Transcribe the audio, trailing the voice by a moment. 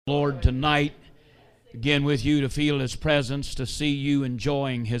Lord, tonight, again with you to feel His presence, to see you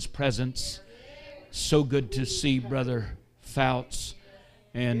enjoying His presence. So good to see Brother Fouts,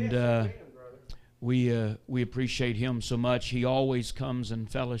 and we appreciate him so much. He always comes and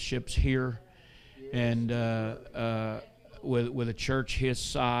fellowships here, and with a church his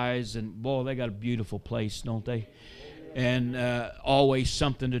size, and boy, they got a beautiful place, don't they? And always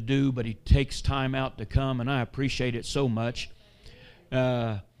something to do, but he takes time out to come, and I appreciate it so much.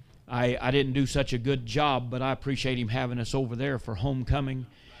 I didn't do such a good job, but I appreciate him having us over there for homecoming,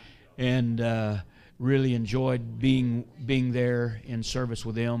 and really enjoyed being there in service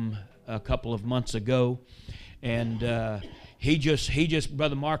with him a couple of months ago. And he just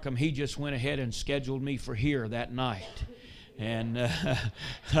Brother Markham, he just went ahead and scheduled me for here that night. And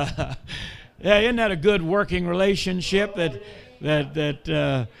yeah, isn't that a good working relationship that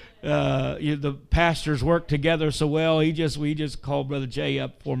the pastors work together so well? We just called Brother Jay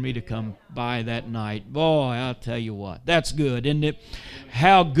up for me to come by that night. Boy, I'll tell you what, that's good, isn't it?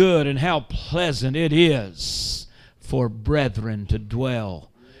 How good and how pleasant it is for brethren to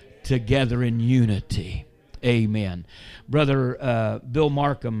dwell together in unity. Amen. Brother Bill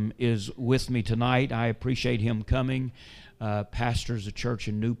Markham is with me tonight. I appreciate him coming. Pastors a church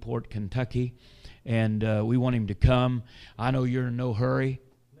in Newport, Kentucky, and we want him to come. I know you're in no hurry,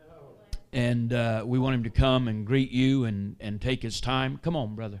 and we want him to come and greet you and take his time. Come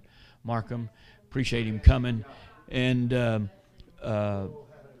on, Brother Markham. Appreciate him coming. And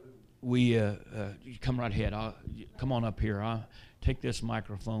we come right ahead. Come on up here. I'll take this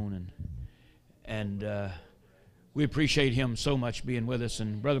microphone, and we appreciate him so much being with us.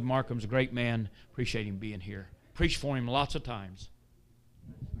 And Brother Markham's a great man. Appreciate him being here. Preached for him lots of times.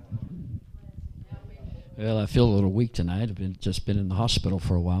 Well, I feel a little weak tonight. I've just been in the hospital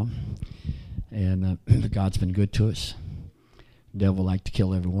for a while, and God's been good to us. The devil liked to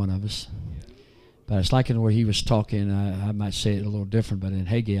kill every one of us. But I was liking where he was talking. I might say it a little different, but in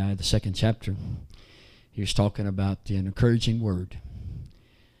Haggai, the 2nd chapter, he was talking about the encouraging word.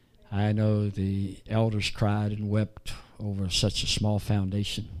 I know the elders cried and wept over such a small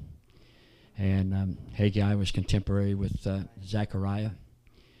foundation. And Haggai was contemporary with Zechariah.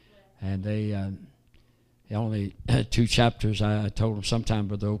 And they only 2 chapters. I told them sometime,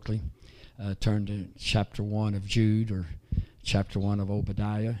 Brother Oakley, turn to chapter 1 of Jude, or chapter 1 of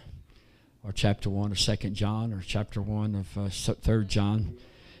Obadiah, or chapter 1 of 2nd John, or chapter 1 of 3rd John.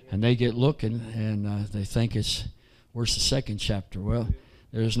 And they get looking, and they think it's, where's the 2nd chapter? Well,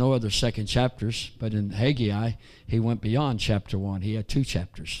 there's no other 2nd chapters, but in Haggai, he went beyond chapter 1. He had 2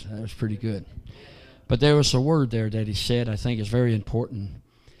 chapters. That was pretty good. But there was a word there that he said I think is very important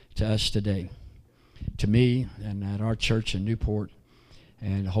to us today, to me and at our church in Newport,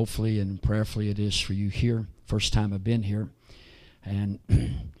 and hopefully and prayerfully it is for you here. First time I've been here, and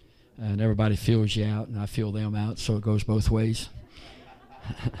everybody feels you out, and I feel them out, so it goes both ways.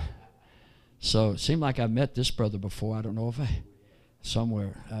 So it seemed like I've met this brother before. I don't know if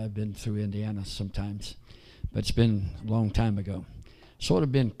somewhere. I've been through Indiana sometimes, but it's been a long time ago. Sort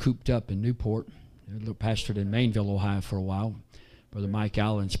of been cooped up in Newport. I pastored in Mainville, Ohio for a while. Brother Mike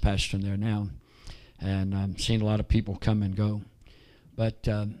Allen's pastoring there now, and I'm seeing a lot of people come and go. But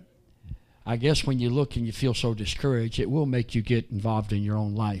I guess when you look and you feel so discouraged, it will make you get involved in your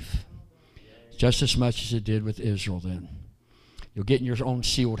own life, just as much as it did with Israel then. You'll get in your own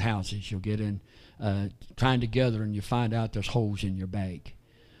sealed houses. You'll get in trying together, and you find out there's holes in your bag.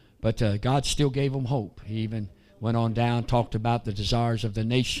 But God still gave them hope. He even went on down, talked about the desires of the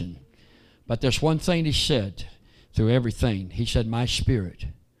nation. But there's one thing he said through everything. He said, my spirit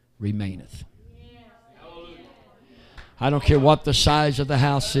remaineth. I don't care what the size of the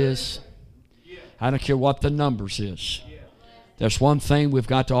house is. I don't care what the numbers is. There's one thing we've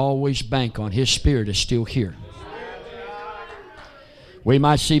got to always bank on. His spirit is still here. We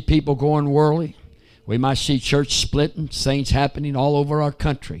might see people going worldly. We might see church splitting, things happening all over our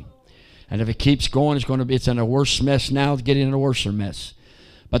country. And if it keeps going, it's in a worse mess now, it's getting in a worse mess.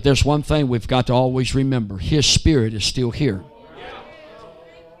 But there's one thing we've got to always remember. His spirit is still here.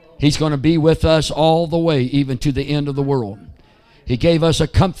 He's going to be with us all the way, even to the end of the world. He gave us a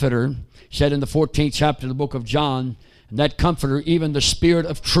comforter, said in the 14th chapter of the book of John, and that comforter, even the spirit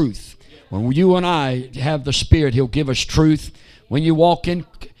of truth. When you and I have the spirit, he'll give us truth. When you walk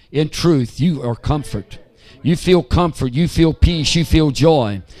in truth, you are comfort. You feel comfort, you feel peace, you feel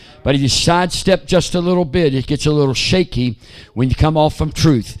joy. But if you sidestep just a little bit, it gets a little shaky when you come off from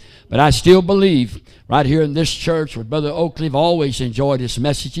truth. But I still believe right here in this church with Brother Oakley, I've always enjoyed his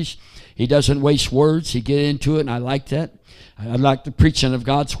messages. He doesn't waste words. He get into it, and I like that. I like the preaching of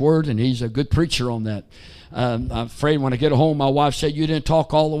God's word, and he's a good preacher on that. I'm afraid when I get home, my wife said, "You didn't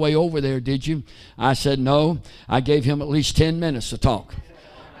talk all the way over there, did you?" I said, "No, I gave him at least 10 minutes to talk."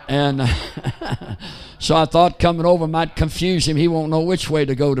 And so I thought coming over might confuse him. He won't know which way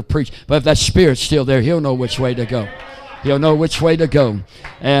to go to preach. But if that Spirit's still there, he'll know which way to go. He'll know which way to go.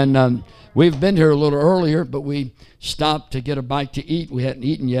 And we've been here a little earlier, but we stopped to get a bite to eat. We hadn't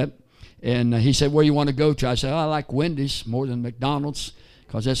eaten yet. And he said, "Where you want to go to?" I said, "I like Wendy's more than McDonald's,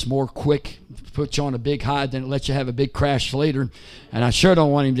 because that's more quick, puts you on a big high, then it lets you have a big crash later." And I sure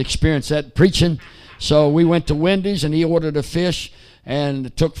don't want him to experience that preaching. So we went to Wendy's, and he ordered a fish. And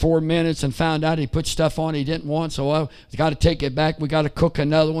it took 4 minutes, and found out he put stuff on he didn't want. So I got to take it back. We got to cook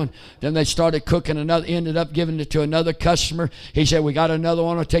another one. Then they started cooking another, ended up giving it to another customer. He said, "We got another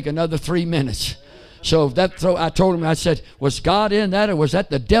one. It'll take another 3 minutes." So I told him, I said, "Was God in that, or was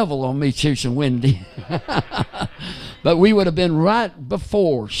that the devil on me choosing Wendy?" But we would have been right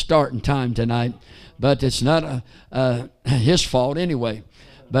before starting time tonight. But it's not his fault anyway.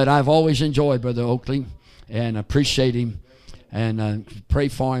 But I've always enjoyed Brother Oakley and appreciate him. And pray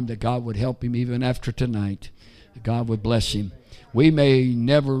for him that God would help him even after tonight. God would bless him. We may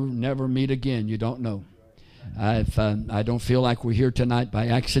never meet again. You don't know. I don't feel like we're here tonight by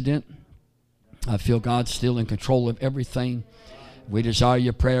accident. I feel God's still in control of everything. We desire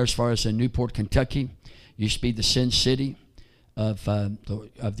your prayer as far as in Newport, Kentucky. Used to be the Sin City of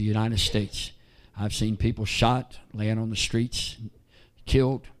the United States. I've seen people shot, laying on the streets,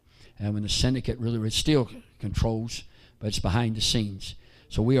 killed. And when the syndicate really still controls, but it's behind the scenes.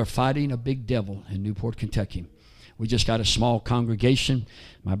 So we are fighting a big devil in Newport, Kentucky. We just got a small congregation.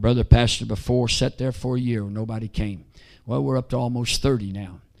 My brother pastored before, sat there for a year, nobody came. Well, we're up to almost 30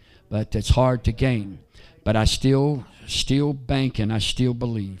 now, but it's hard to gain. But I still bank, and I still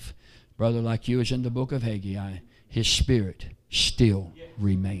believe. Brother like you is in the book of Haggai. His spirit still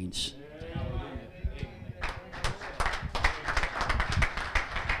remains.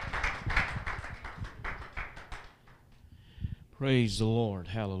 Praise the Lord.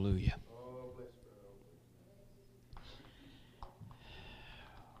 Hallelujah.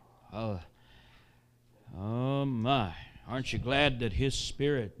 Oh my. Aren't you glad that His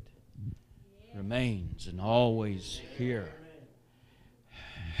Spirit remains and always here?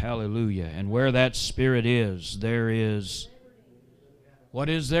 Hallelujah. And where that Spirit is, there is... What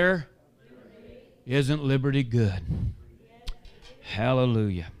is there? Isn't liberty good?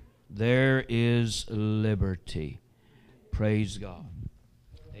 Hallelujah. There is liberty. Praise God.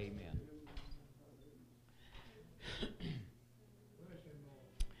 Amen.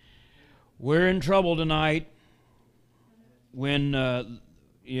 We're in trouble tonight when,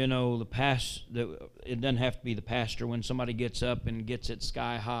 the past. It doesn't have to be the pastor. When somebody gets up and gets it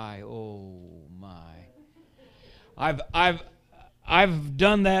sky high, oh my! I've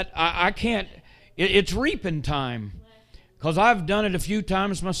done that. I can't. It's reaping time. Because I've done it a few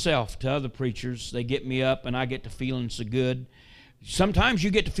times myself to other preachers. They get me up and I get to feeling so good. Sometimes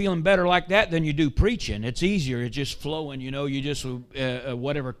you get to feeling better like that than you do preaching. It's easier. It's just flowing. You just,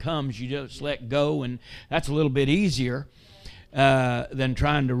 whatever comes, you just let go. And that's a little bit easier than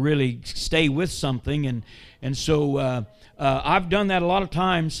trying to really stay with something. And so I've done that a lot of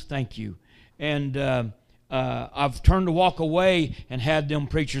times. Thank you. And I've turned to walk away and had them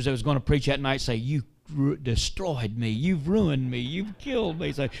preachers that was going to preach that night say, "You destroyed me. You've ruined me. You've killed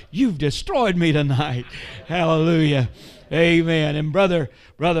me." So you've destroyed me tonight. Hallelujah. Amen. And Brother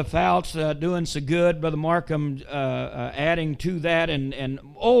Fouts doing so good. Brother Markham adding to that. And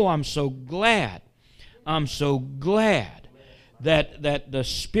I'm so glad. I'm so glad that the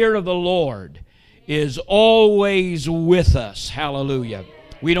Spirit of the Lord is always with us. Hallelujah.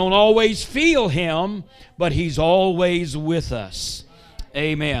 We don't always feel Him, but He's always with us.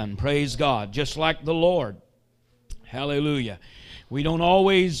 Amen. Praise God. Just like the Lord. Hallelujah. We don't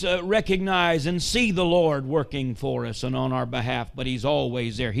always recognize and see the Lord working for us and on our behalf, but He's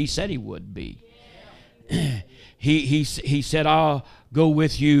always there. He said He would be. He said, "I'll go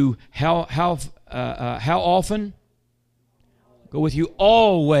with you." How often? Go with you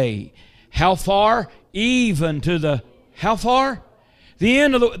always. How far? Even to the how far? The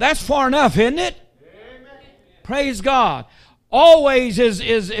end of the. That's far enough, isn't it? Amen. Praise God. Always is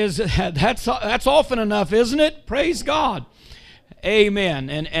that's often enough, isn't it? Praise God. Amen.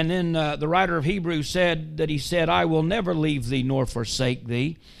 And then the writer of Hebrews said that he said, "I will never leave thee nor forsake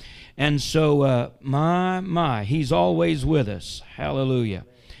thee." And so He's always with us. Hallelujah.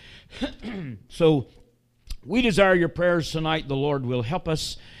 So we desire your prayers tonight. The Lord will help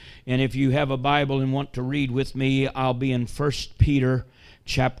us. And if you have a Bible and want to read with me, I'll be in 1 Peter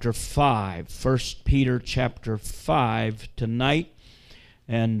chapter 5. 1 Peter chapter 5 tonight.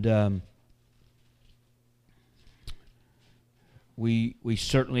 And we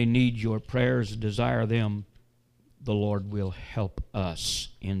certainly need your prayers, desire them. The Lord will help us.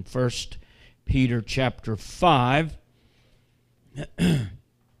 In 1 Peter chapter 5.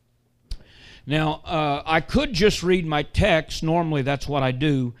 Now, I could just read my text. Normally that's what I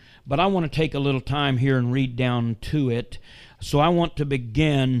do. But I want to take a little time here and read down to it. So I want to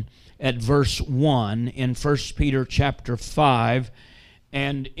begin at verse 1 in 1 Peter chapter 5.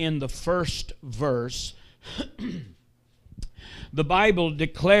 And in the first verse, the Bible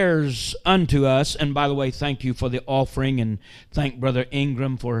declares unto us, and by the way, thank you for the offering, and thank Brother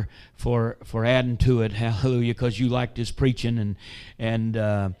Ingram for adding to it, hallelujah, because you liked his preaching, and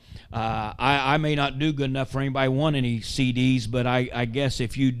I may not do good enough for anybody want any CDs, but I guess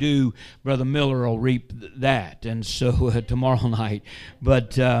if you do, Brother Miller will reap that, and so tomorrow night,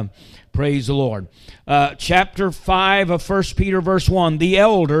 but praise the Lord. Chapter 5 of 1 Peter verse 1, the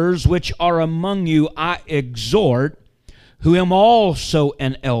elders which are among you I exhort, who am also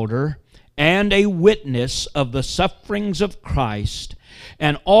an elder and a witness of the sufferings of Christ,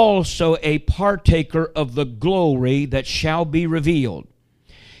 and also a partaker of the glory that shall be revealed.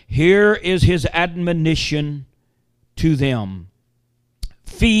 Here is his admonition to them.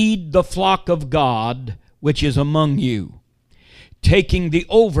 Feed the flock of God which is among you, taking the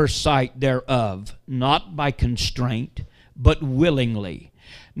oversight thereof, not by constraint, but willingly,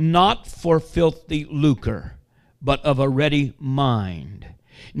 not for filthy lucre, but of a ready mind,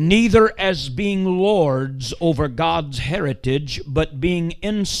 neither as being lords over God's heritage, but being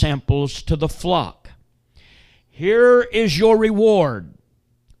ensamples to the flock. Here is your reward.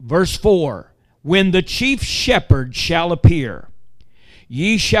 Verse 4, when the chief shepherd shall appear,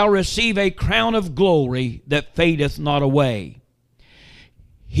 ye shall receive a crown of glory that fadeth not away.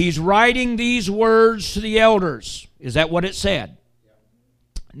 He's writing these words to the elders. Is that what it said?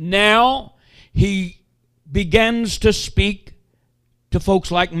 Now he begins to speak to folks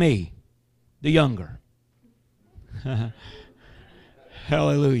like me, the younger.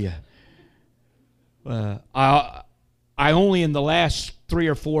 Hallelujah. I only in the last 3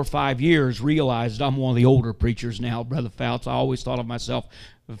 or 4 or 5 years realized I'm one of the older preachers now, Brother Fouts. I always thought of myself,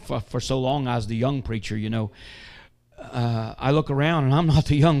 for so long I was the young preacher, you know. I look around and I'm not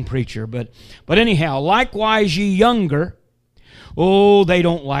the young preacher. But anyhow, likewise ye younger, oh, they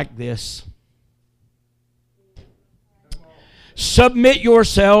don't like this. Submit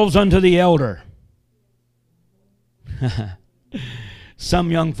yourselves unto the elder.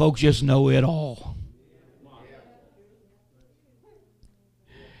 Some young folks just know it all.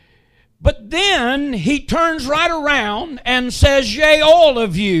 But then he turns right around and says, yea, all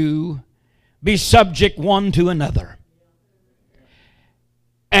of you be subject one to another,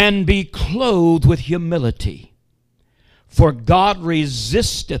 and be clothed with humility. For God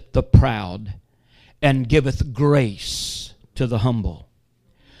resisteth the proud, and giveth grace to the humble.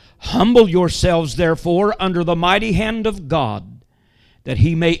 Humble yourselves, therefore, under the mighty hand of God, that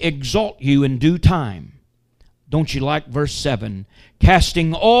he may exalt you in due time. Don't you like verse 7?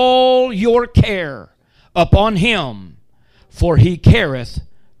 Casting all your care upon him, for he careth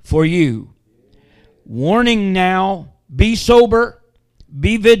for you. Warning now, be sober,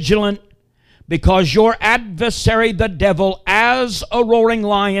 be vigilant, because your adversary the devil, as a roaring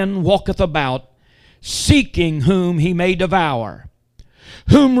lion, walketh about, seeking whom he may devour,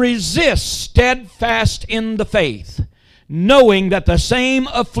 whom resist steadfast in the faith, knowing that the same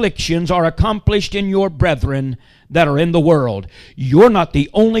afflictions are accomplished in your brethren that are in the world. You're not the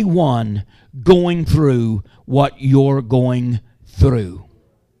only one going through what you're going through.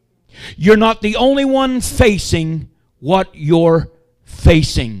 You're not the only one facing what you're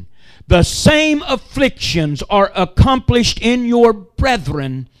facing. The same afflictions are accomplished in your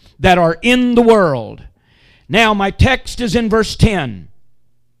brethren that are in the world. Now my text is in verse 10.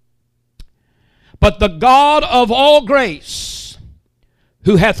 But the God of all grace,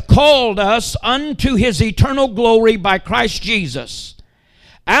 who hath called us unto his eternal glory by Christ Jesus,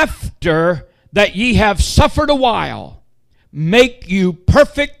 after that ye have suffered a while, make you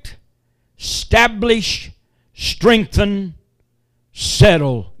perfect, establish, strengthen,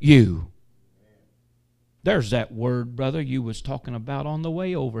 settle you. There's that word, brother, you was talking about on the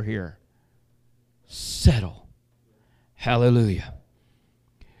way over here. Settle. Hallelujah.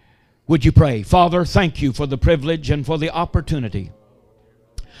 Would you pray? Father, thank you for the privilege and for the opportunity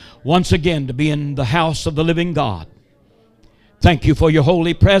once again to be in the house of the living God. Thank you for your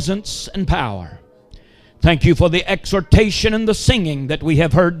holy presence and power. Thank you for the exhortation and the singing that we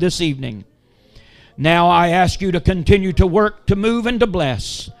have heard this evening. Now I ask you to continue to work, to move, and to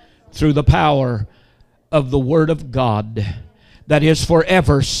bless through the power of the Word of God that is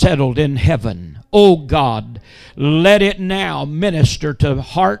forever settled in heaven. O God, Let it now minister to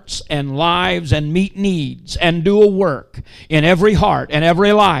hearts and lives and meet needs and do a work in every heart and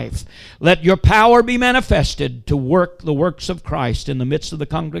every life. Let your power be manifested to work the works of Christ in the midst of the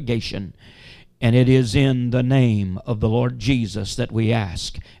congregation. And it is in the name of the Lord Jesus that we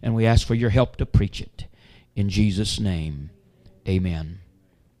ask. And we ask for your help to preach it. In Jesus' name, amen.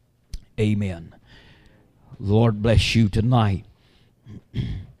 Amen. Lord bless you tonight.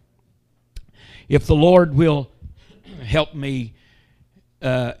 If the Lord will help me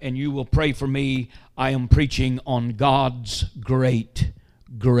and you will pray for me, I am preaching on God's great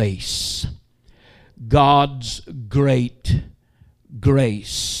grace. God's great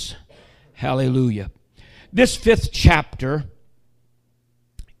grace. Hallelujah. This 5th chapter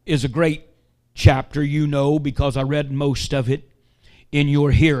is a great chapter, you know, because I read most of it in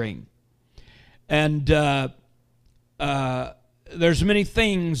your hearing. And there's many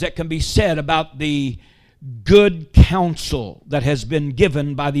things that can be said about the good counsel that has been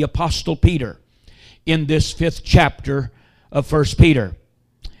given by the Apostle Peter in this 5th chapter of 1 Peter.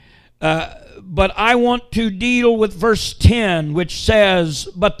 But I want to deal with verse 10, which says,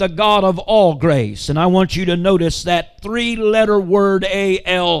 but the God of all grace. And I want you to notice that 3-letter word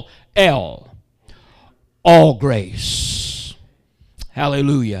A-L-L. All grace.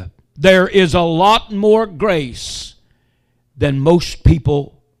 Hallelujah. There is a lot more grace than most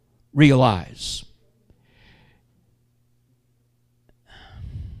people realize.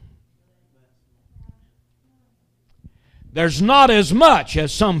 There's not as much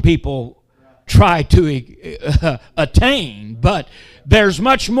as some people try to attain, but there's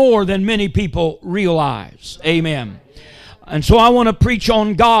much more than many people realize. Amen. And so I want to preach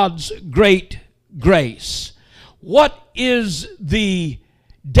on God's great grace. What is the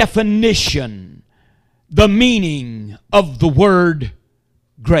definition, the meaning of the word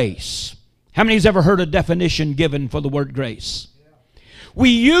grace? How many has ever heard a definition given for the word grace? We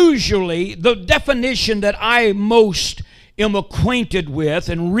usually, the definition that I most am acquainted with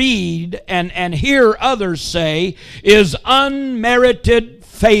and read and hear others say is unmerited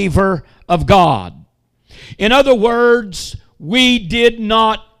favor of God. In other words, we did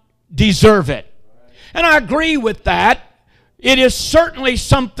not deserve it. And I agree with that. It is certainly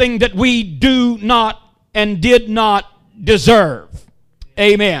something that we do not and did not deserve.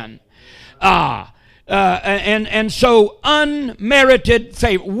 Amen. And so unmerited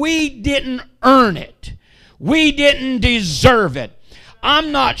favor. We didn't earn it. We didn't deserve it.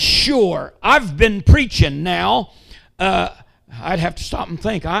 I'm not sure. I've been preaching now. I'd have to stop and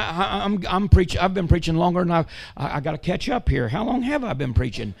think. I'm preaching. I've been preaching longer than I got to catch up here. How long have I been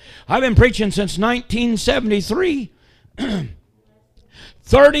preaching? I've been preaching since 1973.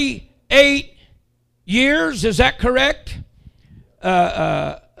 38 years. Is that correct?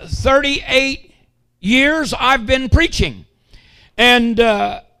 38 years I've been preaching, and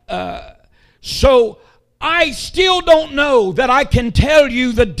so I still don't know that I can tell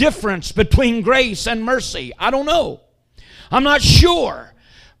you the difference between grace and mercy. I don't know. I'm not sure.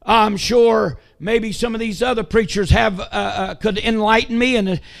 I'm sure maybe some of these other preachers could enlighten me,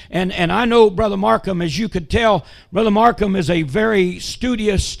 and I know Brother Markham, as you could tell, Brother Markham is a very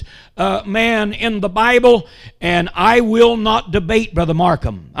studious man in the Bible, and I will not debate Brother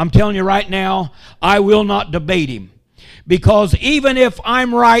Markham. I'm telling you right now, I will not debate him. Because even if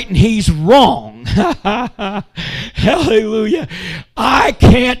I'm right and he's wrong, hallelujah, I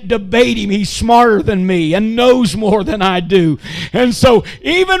can't debate him. He's smarter than me and knows more than I do. And so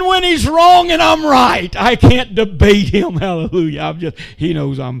even when he's wrong and I'm right, I can't debate him. Hallelujah. He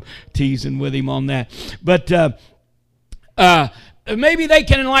knows I'm teasing with him on that. But maybe they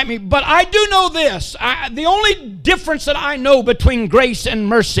can enlighten me. But I do know this. The only difference that I know between grace and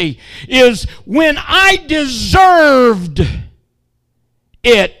mercy is when I deserved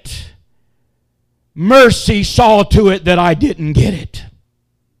it, mercy saw to it that I didn't get it.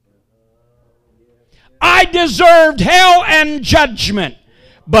 I deserved hell and judgment,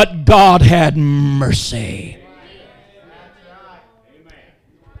 but God had mercy.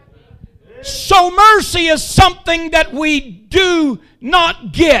 So mercy is something that we do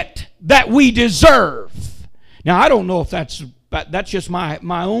not get that we deserve. Now, I don't know if that's just my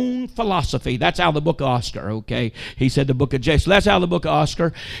own philosophy. That's out of the book of Oscar, okay? He said the book of Jason. That's out of the book of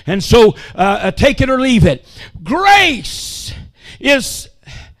Oscar. And so, take it or leave it. Grace is,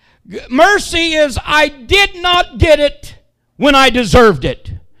 mercy is, I did not get it when I deserved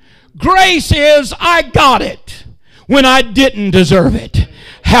it. Grace is, I got it when I didn't deserve it.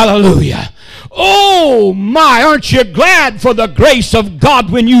 Hallelujah. Oh my, aren't you glad for the grace of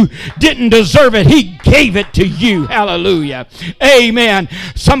God? When you didn't deserve it, He gave it to you. Hallelujah. Amen.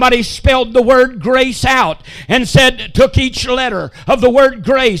 Somebody spelled the word grace out and said, took each letter of the word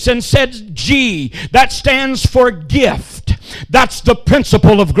grace and said G. That stands for gift. That's the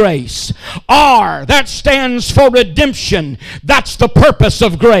principle of grace. R, that stands for redemption. That's the purpose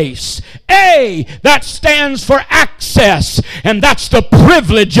of grace. A, that stands for access, and that's the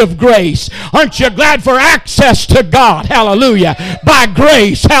privilege of grace. Aren't you glad for access to God? Hallelujah. By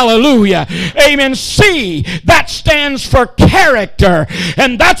grace. Hallelujah. Amen. C, that stands for character,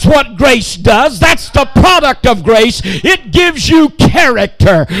 and that's what grace does. That's the product of grace. It gives you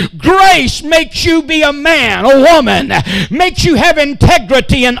character. Grace makes you be a man, a woman, makes you have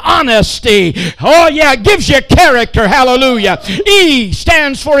integrity and honesty. Oh yeah, it gives you character. Hallelujah. E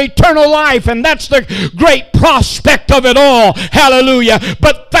stands for eternal life, and that's the great prospect of it all. Hallelujah.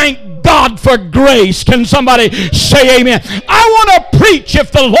 But thank God for grace. Can somebody say amen? I want to preach,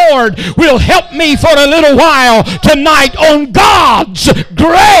 if the Lord will help me for a little while tonight, on God's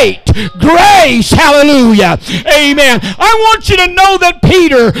great grace. Hallelujah. Amen. I want you to know that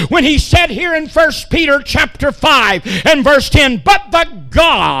Peter, when he said here in 1 Peter chapter 5 and verse 10, but the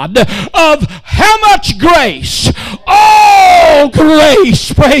God of how much grace? Oh,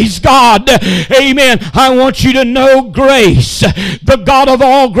 grace. Praise God. Amen. I want you to know grace. The God of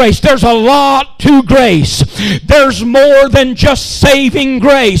all grace. There's a lot to grace. There's more than just saving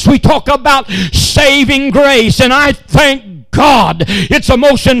grace. We talk about saving grace, and I thank God. It's the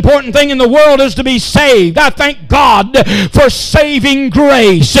most important thing in the world is to be saved. I thank God for saving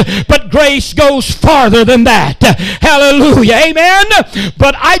grace. But grace goes farther than that. Hallelujah. Amen.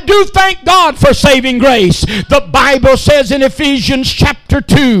 But I do thank God for saving grace. The Bible says in Ephesians chapter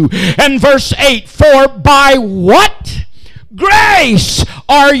 2 and verse 8, for by what grace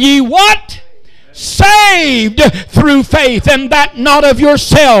are ye what? Saved through faith, and that not of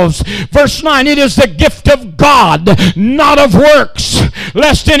yourselves. Verse 9, it is the gift of God, not of works,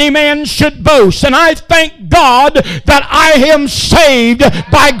 lest any man should boast. And I thank God that I am saved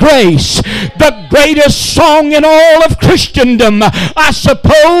by grace. The greatest song in all of Christendom, I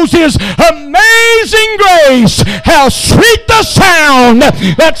suppose, is Amazing Grace. How sweet the sound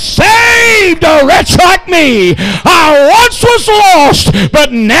that saved a wretch like me. I once was lost,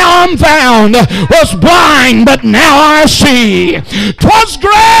 but now I'm found. Was blind, but now I see. 'Twas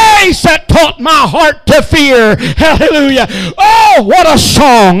grace that taught my heart to fear. Hallelujah. Oh, what a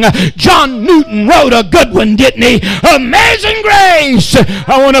song. John Newton wrote a good one, didn't he? Amazing Grace.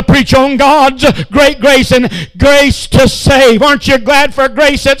 I want to preach on God's great grace and grace to save. Aren't you glad for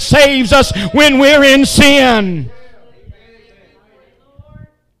grace that saves us when we're in sin?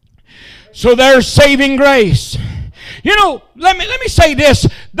 So there's saving grace. You know, let me say this.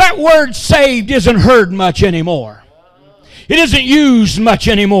 That word saved isn't heard much anymore. It isn't used much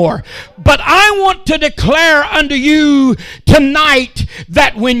anymore. But I want to declare unto you tonight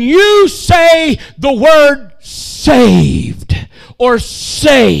that when you say the word saved or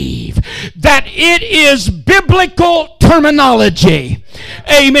save, that it is biblical terminology.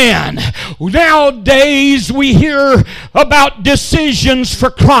 Amen. Nowadays we hear about decisions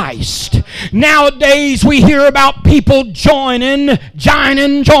for Christ. Nowadays we hear about people joining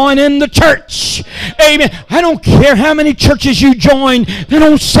the church. Amen. I don't care how many churches you join, they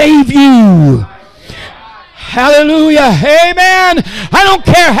don't save you. Hallelujah. Amen. I don't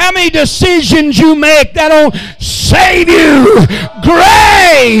care how many decisions you make, that don't save you.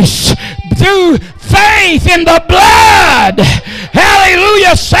 Grace through faith in the blood,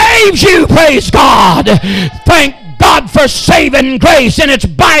 hallelujah, saves you. Praise God. Thank God for saving grace in its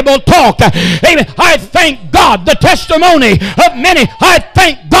Bible talk. Amen. I thank God, the testimony of many. I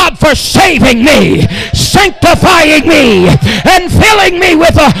thank God for saving me, sanctifying me, and filling me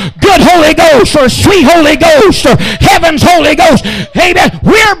with a good Holy Ghost, or sweet Holy Ghost, or heaven's Holy Ghost. Amen.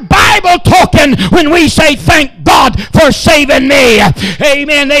 We're Bible talking when we say thank God for saving me.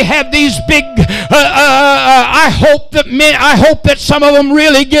 Amen. They have these big I hope that some of them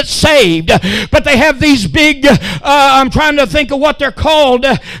really get saved, but they have these big I'm trying to think of what they're called,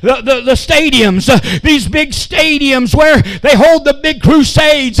 the stadiums, these big stadiums where they hold the big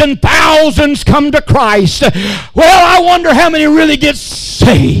crusades and thousands come to Christ. Well, I wonder how many really get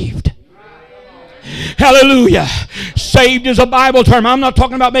saved. Hallelujah. Saved is a Bible term. I'm not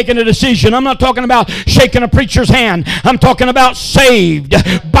talking about making a decision. I'm not talking about shaking a preacher's hand. I'm talking about saved.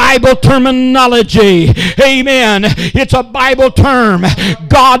 Bible terminology. Amen. It's a Bible term.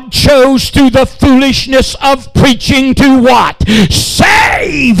 God chose through the foolishness of preaching to what?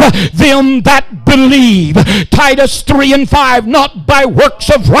 Save them that believe. Titus 3:5. Not by works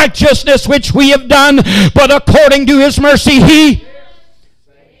of righteousness which we have done, but according to his mercy he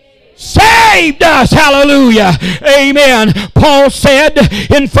saved us. Hallelujah. Amen. Paul said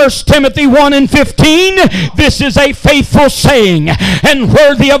in 1 Timothy 1:15, this is a faithful saying and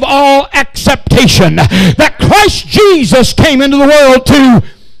worthy of all acceptation, that Christ Jesus came into the world to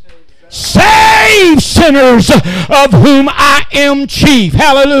save sinners, of whom I am chief.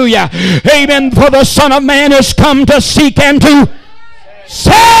 Hallelujah. Amen. For the Son of Man has come to seek and to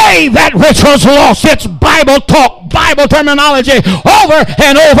save that which was lost. It's Bible talk, Bible terminology, over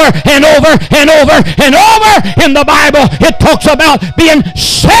and over and over and over and over in the Bible. It talks about being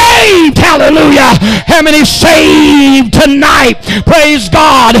saved. Hallelujah. How many saved tonight? Praise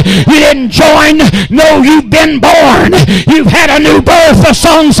God. You didn't join. No, you've been born. You've had a new birth. The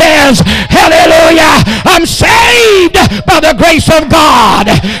song says, hallelujah, I'm saved by the grace of God.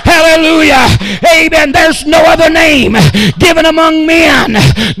 Hallelujah. Amen. There's no other name given among men,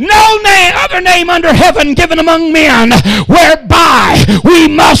 no name, other name under heaven given among men, whereby we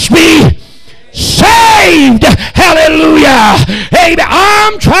must be saved. Hallelujah. Amen.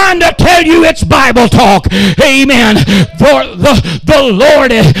 I'm trying to tell you it's Bible talk. Amen. For the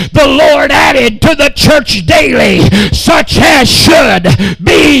Lord added to the church daily such as should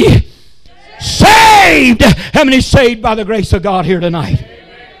be saved. How many saved by the grace of God here tonight?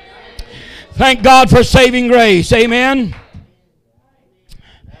 Thank God for saving grace. Amen.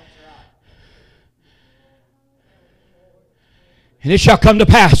 And it shall come to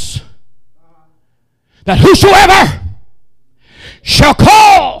pass that whosoever shall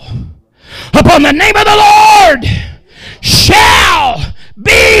call upon the name of the Lord shall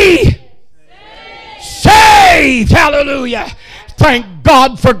be saved. Hallelujah. Thank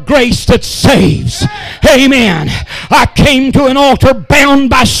God for grace that saves. Amen. I came to an altar bound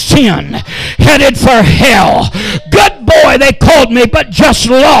by sin, headed for hell. Good boy, they called me, but just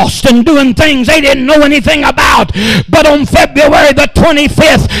lost and doing things they didn't know anything about. But on February the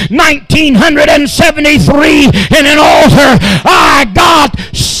 25th, 1973, in an altar, I got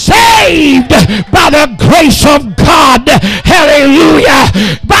saved by the grace of God. Hallelujah.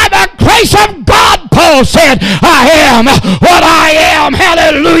 By the grace of God, Paul said, I am what I am.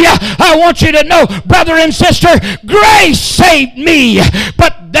 Hallelujah. I want you to know, brother and sister, grace saved me.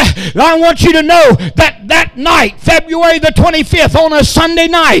 But I want you to know that that night, February the 25th, on a Sunday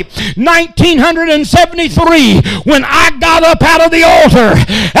night, 1973, when I got up out of the altar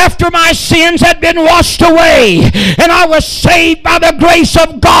after my sins had been washed away and I was saved by the grace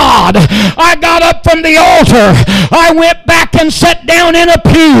of God, I got up from the altar. I went back and sat down in a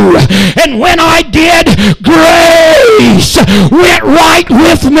pew, and when I did, grace went right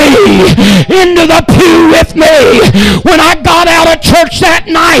with me, into the pew with me. When I got out of church that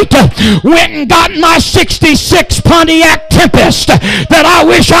night, went and got my 66 Pontiac Tempest that I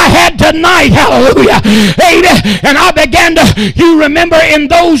wish I had tonight. Hallelujah. Amen. And I began to, you remember in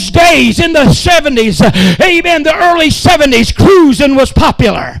those days, in the 70s, amen, the early 70s, cruising was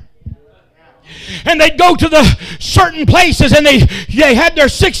popular. And they'd go to the certain places, and they had their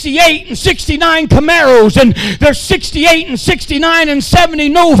 68 and 69 Camaros, and their 68 and 69 and 70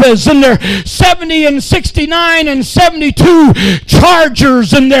 Novas, and their 70 and 69 and 72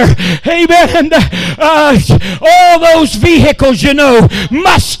 Chargers, and their, amen, and all those vehicles, you know,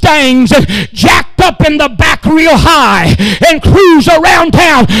 Mustangs, and jacked up in the back real high and cruise around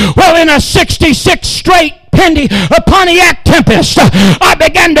town. Well, in a 66 straight Pontiac Tempest, I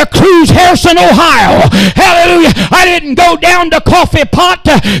began to cruise Harrison, Ohio. Hallelujah. I didn't go down to Coffee Pot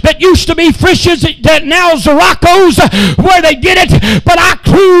that used to be Frisch's, that now Zeracos, where they did it, but I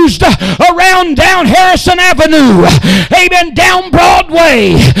cruised around down Harrison Avenue, amen, down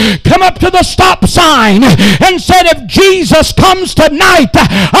Broadway, come up to the stop sign and said, if Jesus comes tonight,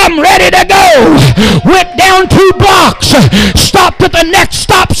 I'm ready to go. Went down 2 blocks, stopped at the next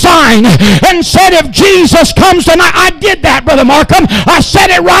stop sign and said, if Jesus comes tonight, I did that, Brother Markham. I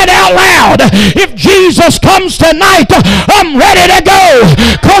said it right out loud. If Jesus comes tonight, I'm ready to go.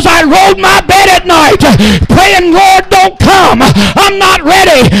 Because I rolled my bed at night praying, Lord, don't come. I'm not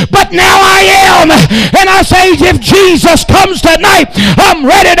ready. today, but now I am. And I say, if Jesus comes tonight, I'm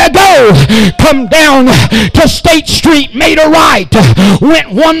ready to go. Come down to State Street, made a right,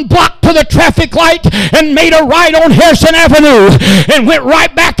 went 1 block to the traffic light and made a right on Harrison Avenue, and went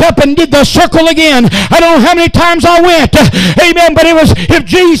right back up and did the circle again. I don't know how many times I went. Amen. But it was, if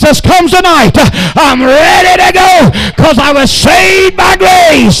Jesus comes tonight, I'm ready to go, because I was saved by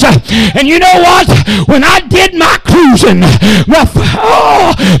grace. And you know what? When I did my cruising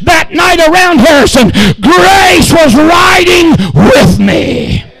that night around Harrison, grace was riding with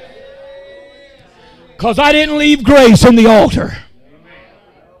me, because I didn't leave grace in the altar.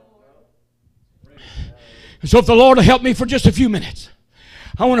 So if the Lord will help me for just a few minutes,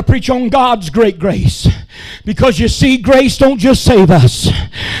 I want to preach on God's great grace. Because you see, grace don't just save us,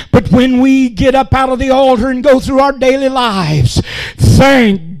 but when we get up out of the altar and go through our daily lives,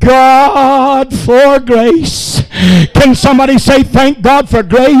 thank God for grace. Can somebody say thank God for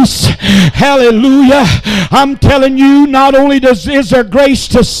grace? Hallelujah. I'm telling you, not only is there grace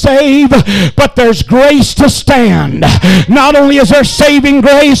to save, but there's grace to stand. Not only is there saving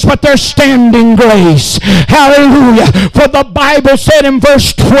grace, but there's standing grace. Hallelujah. For the Bible said in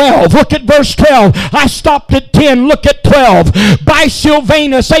verse 12, look at verse 12. I stopped at 10, look at 12. By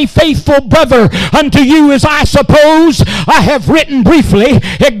Silvanus, a faithful brother unto you, as I suppose, I have written briefly,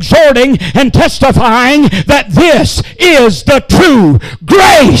 exhorting and testifying that this is the true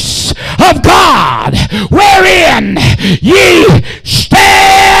grace of God, wherein ye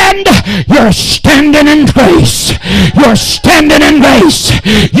stand. You're standing in grace. You're standing in grace.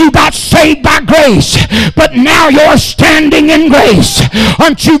 You got saved by grace, but now you're standing in grace.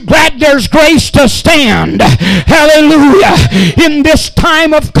 Aren't you glad there's grace to stand? Hallelujah. In this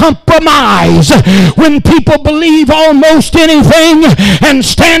time of compromise, when people believe almost anything and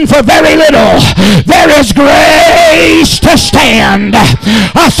stand for very little, there is grace to stand.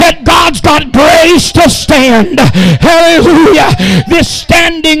 I said, God's got grace to stand. Hallelujah. This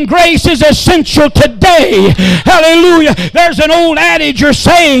standing grace is essential today. Hallelujah. There's an old adage or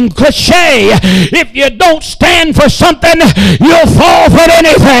saying, cliche, if you don't stand for something, you'll fall for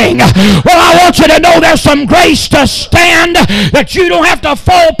anything. Well, I want you to know there's some grace to stand, that you don't have to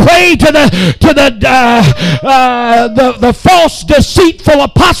fall prey to the false, deceitful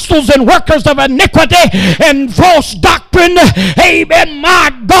apostles and workers of iniquity and false doctrine. Amen.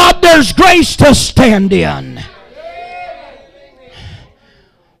 My God, there's grace to stand in.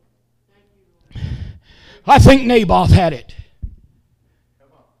 I think Naboth had it.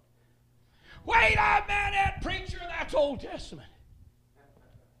 Wait a minute, preacher, that's Old Testament.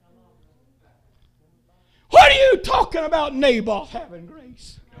 What are you talking about, Naboth having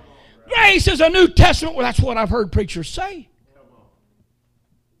grace? Grace is a New Testament. Well, that's what I've heard preachers say.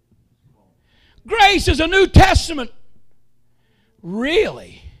 Grace is a New Testament.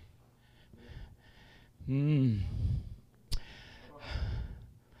 Really?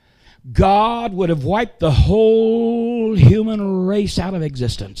 God would have wiped the whole human race out of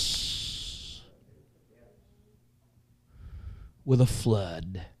existence with a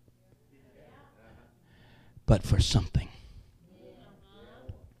flood, but for something.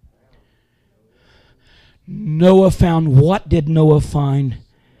 Noah found, what did Noah find?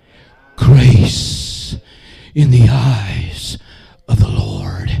 Grace in the eyes of the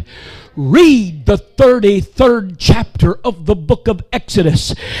Lord. Read the 33rd chapter of the book of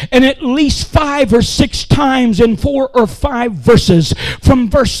Exodus, and at least 5 or 6 times in 4 or 5 verses, from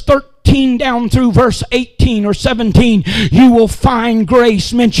verse 13 down through verse 18 or 17, you will find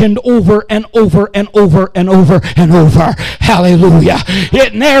grace mentioned over and over and over and over and over. Hallelujah.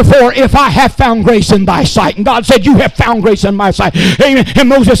 And therefore, if I have found grace in thy sight, and God said, you have found grace in my sight. Amen. And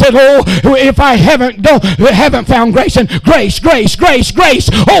Moses said, oh, if I haven't found grace, and grace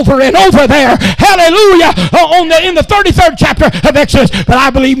over and over there. Hallelujah. In the 33rd chapter of Exodus. But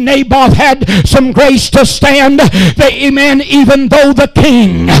I believe Naboth had some grace to stand. Amen. Even though the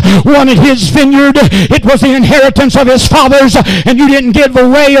king wanted his vineyard, it was the inheritance of his fathers, and you didn't give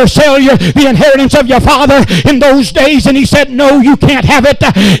away or sell the inheritance of your father in those days. And he said, no, you can't have it.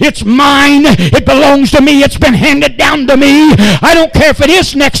 It's mine. It belongs to me. It's been handed down to me. I don't care if it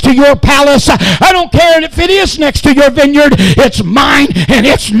is next to your palace. I don't care if it is next to your vineyard. It's mine, and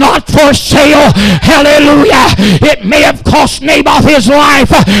it's not for sale. Hallelujah. It may have cost Naboth his life,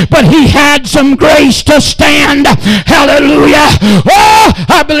 but he had some grace to stand. Hallelujah. Oh,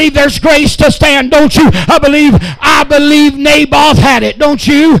 I believe there's grace to stand, don't you? I believe Naboth had it, don't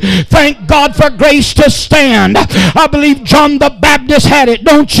you? Thank God for grace to stand. I believe John the Baptist had it,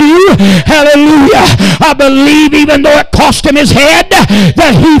 don't you? Hallelujah. I believe, even though it cost him his head,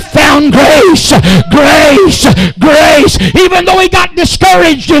 that he found grace. Grace Even though he got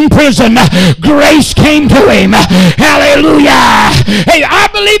discouraged in prison, grace came to him. Hallelujah. Hey, I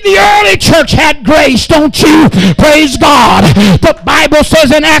believe the early church had grace, don't you? Praise God. The Bible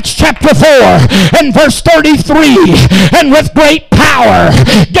says in Acts chapter 4 and verse 33, and with great power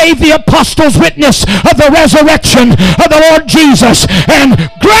gave the apostles witness of the resurrection of the Lord Jesus, and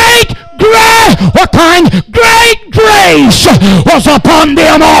great grace was upon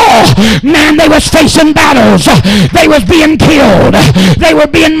them all. Man, they was facing battles. They was being killed. They were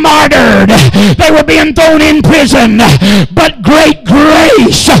being martyred. They were being thrown in prison. But great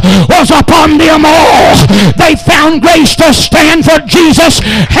grace was upon them all. They found grace to stand for Jesus.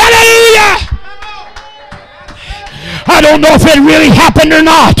 Hallelujah! I don't know if it really happened or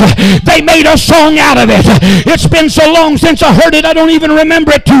not. They made a song out of it. It's been so long since I heard it, I don't even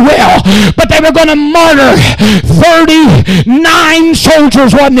remember it too well. But they were going to martyr 39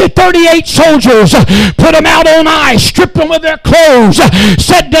 soldiers, wasn't it? 38 soldiers. Put them out on ice, stripped them of their clothes,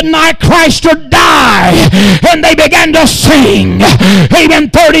 said, deny Christ or die. And they began to sing. Amen.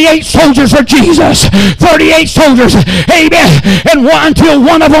 38 soldiers for Jesus. 38 soldiers. Amen. And until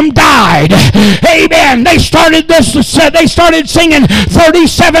one of them died. Amen. They started singing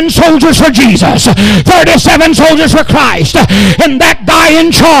 37 soldiers for Jesus, 37 soldiers for Christ. And that guy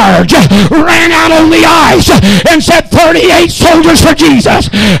in charge ran out on the ice and said 38 soldiers for Jesus.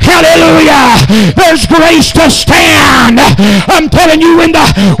 Hallelujah. There's grace to stand. I'm telling you, when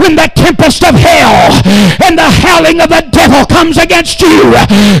the tempest of hell and the howling of the devil comes against you,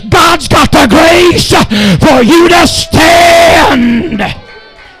 God's got the grace for you to stand.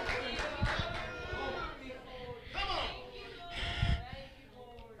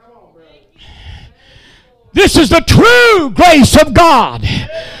 This is the true grace of God,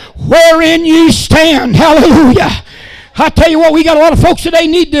 wherein ye stand. Hallelujah. I tell you what, we got a lot of folks today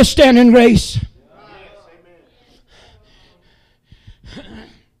need this standing grace.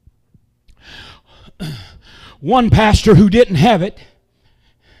 One pastor who didn't have it,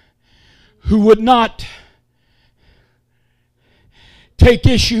 who would not take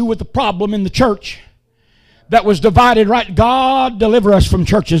issue with the problem in the church that was divided right. God deliver us from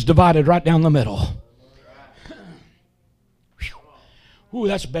churches divided right down the middle. Ooh,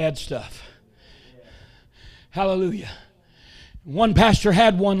 that's bad stuff. Hallelujah. One pastor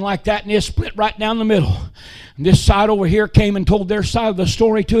had one like that, and it split right down the middle. And this side over here came and told their side of the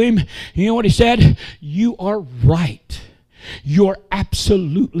story to him. You know what he said? You are right. You're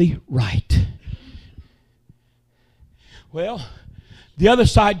absolutely right. Well, the other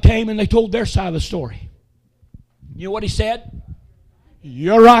side came and they told their side of the story. You know what he said?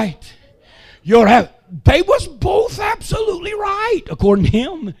 You're right. They was both absolutely right, according to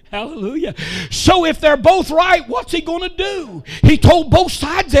him. Hallelujah. So if they're both right, what's he going to do? He told both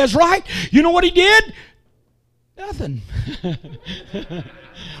sides as right. You know what he did? Nothing.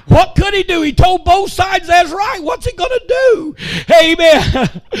 What could he do? He told both sides that's right. What's he going to do?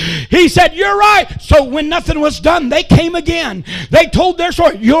 Amen. He said, you're right. So when nothing was done, they came again. They told their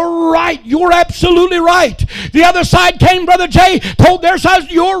story. You're right. You're absolutely right. The other side came, Brother Jay, told their side,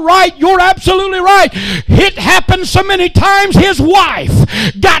 you're right. You're absolutely right. It happened so many times. His wife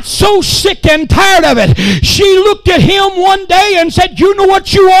got so sick and tired of it. She looked at him one day and said, you know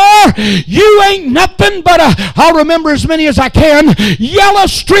what you are? You ain't nothing but I'll remember as many as I can, yellow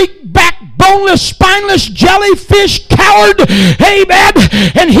streak back, boneless, spineless, jellyfish coward. Amen.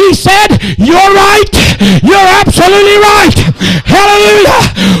 And he said, you're right. You're absolutely right. Hallelujah.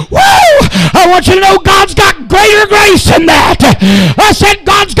 Woo! I want you to know God's got greater grace than that. I said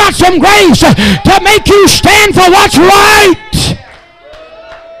God's got some grace to make you stand for what's right.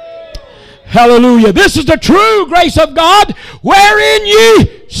 Hallelujah. This is the true grace of God wherein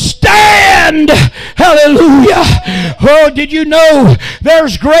ye stand. Hallelujah. Oh, did you know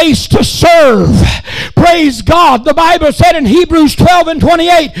there's grace to serve? Praise God. The Bible said in Hebrews 12 and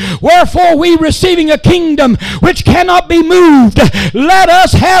 28, wherefore we receiving a kingdom which cannot be moved, let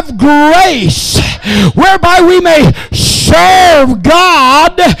us have grace whereby we may serve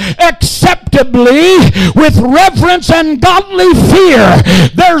God acceptably with reverence and godly fear.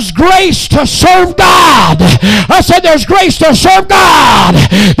 There's grace to serve God. I said there's grace to serve God.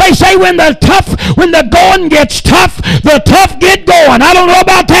 They say when the going gets tough, the tough get going. I don't know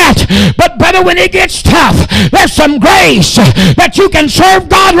about that, but better when it gets tough. There's some grace that you can serve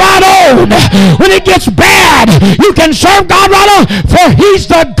God right on. When it gets bad, you can serve God right on, for He's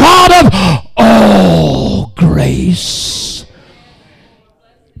the God of all grace.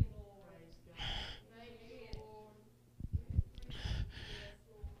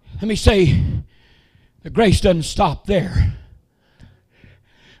 Let me say, the grace doesn't stop there.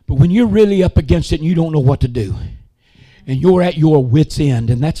 But when you're really up against it and you don't know what to do, and you're at your wit's end,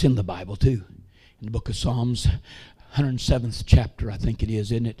 and that's in the Bible too. In the book of Psalms, 107th chapter, I think it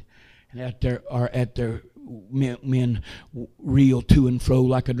is, isn't it? And at their men reel to and fro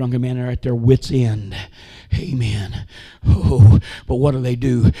like a drunken man, are at their wit's end. Amen. Oh, but what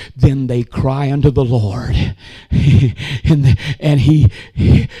do? Then they cry unto the Lord, and He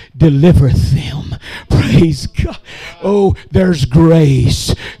delivereth them. Praise God. Oh, there's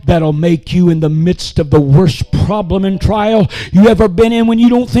grace that'll make you in the midst of the worst problem and trial you ever been in when you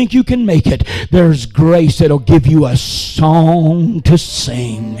don't think you can make it. There's grace that'll give you a song to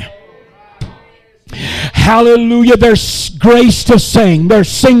sing. Hallelujah. There's grace to sing. There's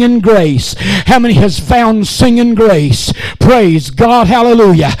singing grace. How many has found singing grace? Praise God.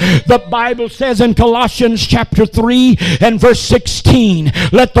 Hallelujah. The Bible says in Colossians chapter 3 and verse 16,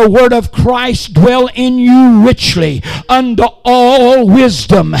 let the word of Christ dwell in you richly unto all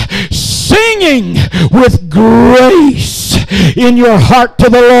wisdom, singing with grace in your heart to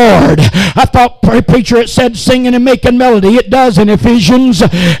the Lord. I thought, preacher, it said singing and making melody. It does in Ephesians.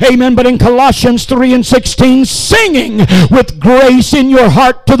 Amen. But in Colossians 3 and 16, singing with grace in your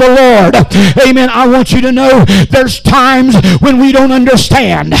heart to the Lord. Amen. I want you to know there's times when we don't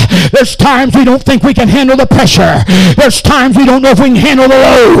understand. There's times we don't think we can handle the pressure. There's times we don't know if we can handle the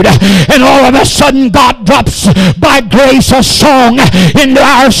load. And all of a sudden God drops by grace a song into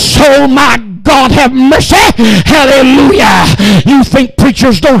our soul. My God have mercy. Hallelujah. You think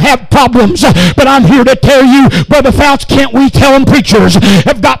preachers don't have problems, but I'm here to tell you, Brother Fouts, can't we tell them preachers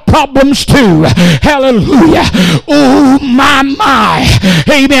have got problems too? Hallelujah. Oh my.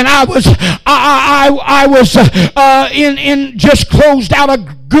 Amen. I was in just closed out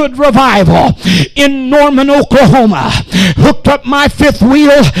a good revival in Norman, Oklahoma. Hooked up my fifth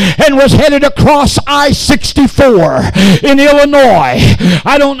wheel and was headed across I-64 in Illinois.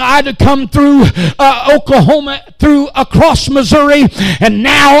 I had to come through Oklahoma, through across Missouri, and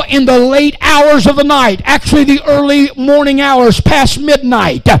now in the late hours of the night, actually the early morning hours past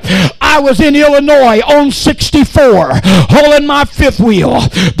midnight, I was in Illinois on 64 hauling my fifth wheel.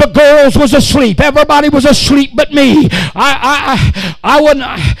 The girls was asleep. Everybody was asleep but me. I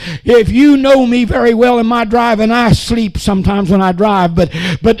wouldn't. If you know me very well in my driving, I sleep sometimes when I drive, but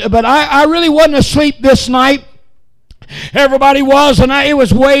I really wasn't asleep this night. Everybody was, and it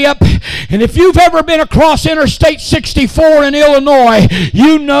was way up. And if you've ever been across Interstate 64 in Illinois,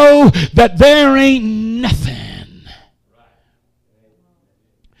 you know that there ain't nothing.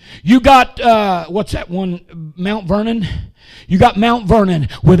 You got, what's that one, Mount Vernon? You got Mount Vernon.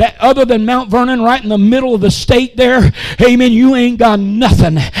 With that, other than Mount Vernon right in the middle of the state there, amen, you ain't got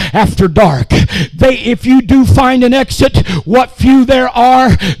nothing after dark. If you do find an exit, what few there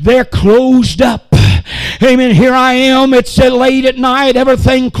are, they're closed up. Amen. Here I am. It's late at night.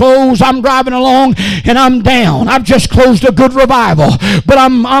 Everything closed. I'm driving along and I'm down. I've just closed a good revival. But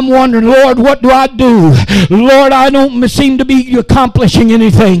I'm wondering, Lord, what do I do? Lord, I don't seem to be accomplishing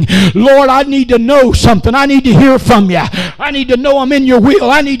anything. Lord, I need to know something. I need to hear from you. I need to know I'm in your will.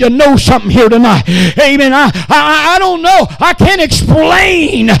 I need to know something here tonight. Amen. I don't know. I can't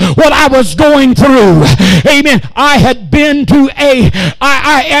explain what I was going through. Amen. I had been to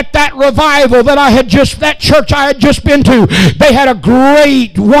at that revival that church I had just been to, they had a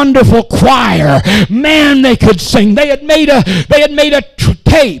great, wonderful choir. Man, they could sing. They had made a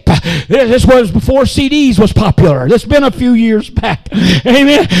tape. This was before CDs was popular. This has been a few years back.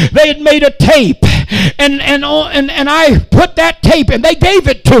 Amen. They had made a tape. And I put that tape, and they gave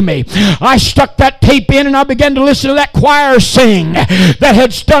it to me. I stuck that tape in, and I began to listen to that choir sing that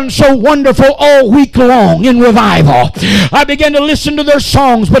had done so wonderful all week long in revival. I began to listen to their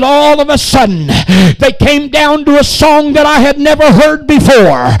songs, but all of a sudden, they came down to a song that I had never heard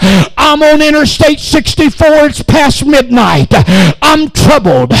before. I'm on Interstate 64. It's past midnight. I'm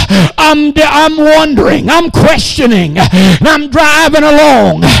troubled. I'm wondering. I'm questioning. And I'm driving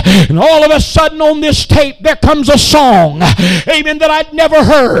along. And all of a sudden on this tape, there comes a song, amen, that I'd never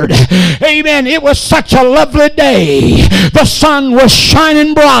heard. Amen. It was such a lovely day. The sun was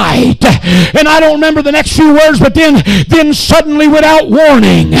shining bright. And I don't remember the next few words, but then suddenly, without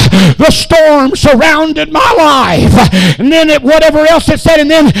warning, the storm surrounded my life. And then whatever else it said, and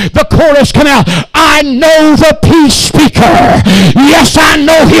then the chorus come out. I know the peace speaker. Yes, I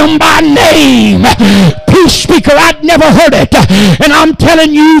know him by name. Peace speaker. I'd never heard it. And I'm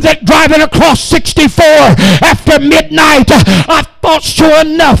telling you that driving across 64 after midnight, I thought sure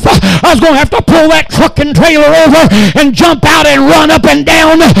enough I was going to have to pull that truck and trailer over and jump out and run up and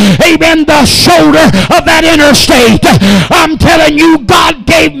down, amen, the shoulder of that interstate. I'm telling you, God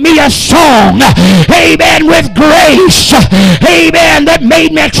gave me a song, amen, with grace, amen, that made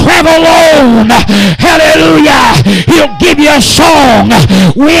me travel on. Hallelujah. He'll give you a song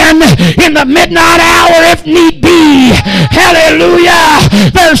when in the midnight hour, if need be, hallelujah,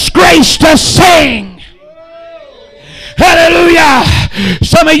 there's grace to sing. Hallelujah.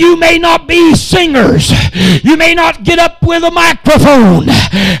 Some of you may not be singers. You may not get up with a microphone.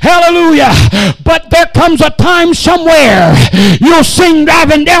 Hallelujah. But there comes a time somewhere you'll sing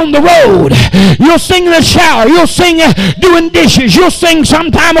driving down the road. You'll sing in the shower. You'll sing doing dishes. You'll sing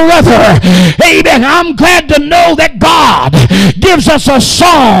sometime or other. Amen. I'm glad to know that God gives us a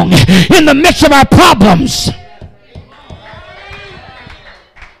song in the midst of our problems.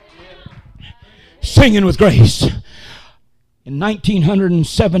 Singing with grace. In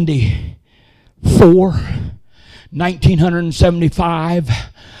 1974, 1975,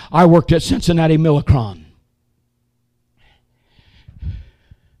 I worked at Cincinnati Millicron.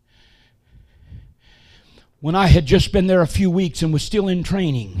 When I had just been there a few weeks and was still in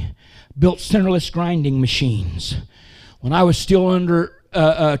training, built centerless grinding machines. When I was still under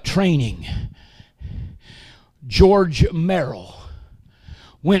training, George Merrill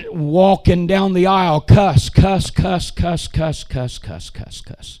went walking down the aisle, cuss.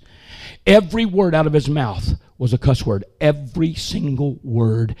 Every word out of his mouth was a cuss word. Every single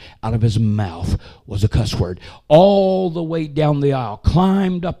word out of his mouth was a cuss word. All the way down the aisle,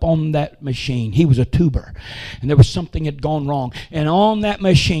 climbed up on that machine. He was a tuber, and there was something had gone wrong. And on that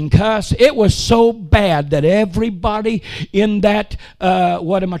machine, cuss, it was so bad that everybody in that,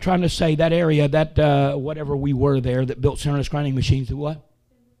 what am I trying to say, that area, that whatever we were there that built centerless grinding machines, what?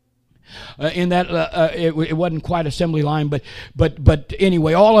 In that it wasn't quite assembly line, but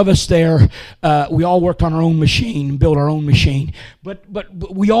anyway, all of us there, we all worked on our own machine, built our own machine. But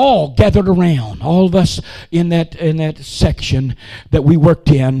we all gathered around, all of us in that section that we worked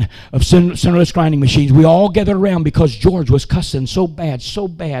in of centerless grinding machines. We all gathered around because George was cussing so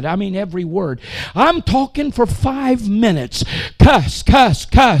bad. I mean, every word. I'm talking for 5 minutes. Cuss.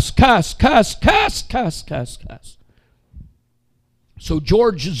 So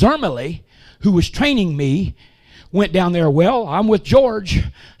George Zermely, who was training me, went down there. Well, I'm with George,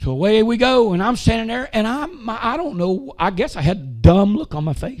 so away we go. And I'm standing there, and I don't know, I guess I had a dumb look on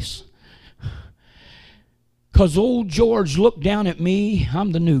my face. Because old George looked down at me.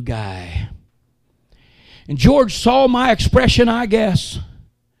 I'm the new guy. And George saw my expression, I guess.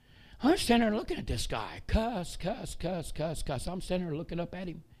 I'm standing there looking at this guy. Cuss. I'm standing there looking up at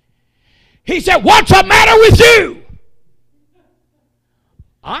him. He said, "What's the matter with you?"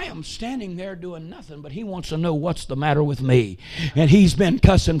 I am standing there doing nothing, but he wants to know what's the matter with me. And he's been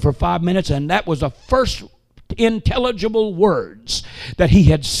cussing for 5 minutes, and that was the first intelligible words that he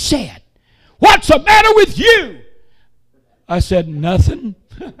had said. "What's the matter with you?" I said, "Nothing."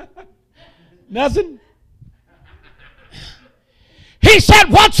 Nothing. He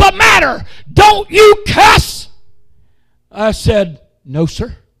said, "What's the matter? Don't you cuss?" I said, "No,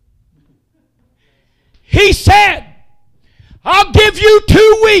 sir." He said, "I'll give you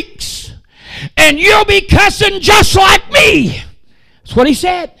 2 weeks and you'll be cussing just like me." That's what he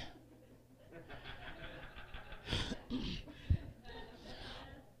said.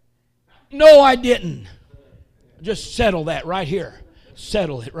 No, I didn't. Just settle that right here.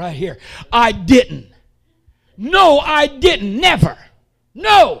 Settle it right here. I didn't. No, I didn't. Never.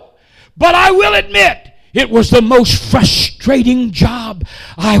 No. But I will admit, it was the most frustrating job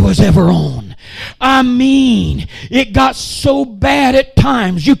I was ever on. I mean, it got so bad at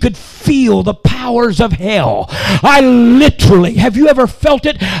times you could feel the powers of hell. I literally, have you ever felt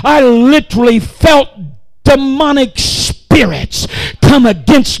it? I literally felt demonic spirits come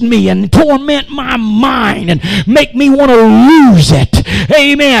against me and torment my mind and make me want to lose it.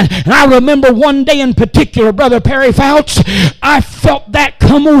 Amen. And I remember one day in particular, Brother Perry Fouts, I felt that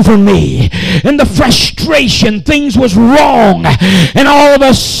come over me. And the frustration, things was wrong. And all of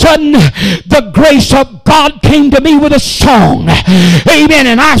a sudden, the grace of God came to me with a song. Amen.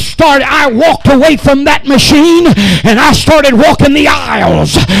 And I walked away from that machine and I started walking the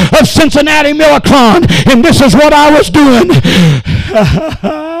aisles of Cincinnati Millicron. And this is what I was doing.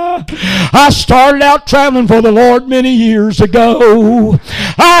 I started out traveling for the Lord many years ago.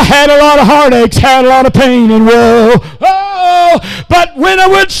 I had a lot of heartaches, had a lot of pain and woe. Oh, but when I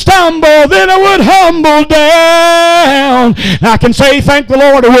would stumble, then I would humble down. I can say, thank the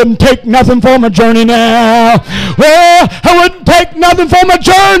Lord, I wouldn't take nothing for my journey now. Well, I wouldn't take nothing for my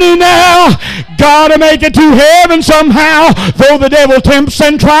journey now. Gotta make it to heaven somehow, though the devil tempts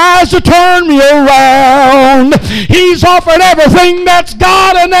and tries to turn me around. He's offered everything that's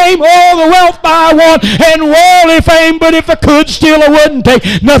got a name, all the wealth I want, and worldly fame, but if I could still, I wouldn't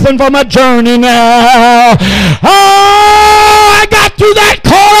take nothing for my journey now. Oh, I got through that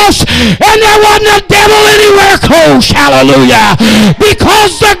chorus, and there wasn't a devil anywhere close. Hallelujah.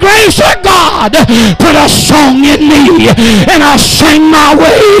 Because the grace of God put a song in me, and I sang my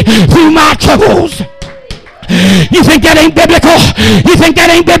way through my troubles. You think that ain't biblical? You think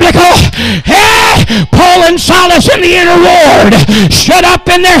that ain't biblical? Hey, Paul and Silas in the inner ward, shut up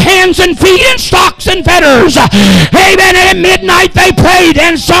in their hands and feet in stocks and fetters. Amen. And at midnight they prayed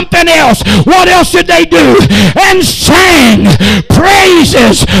and something else. What else did they do? And sang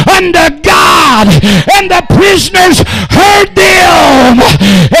praises unto God. And the prisoners heard them.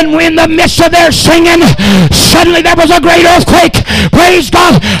 And in the midst of their singing, suddenly there was a great earthquake. Praise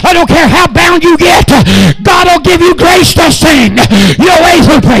God. I don't care how bound you get. God will give you grace to sing your way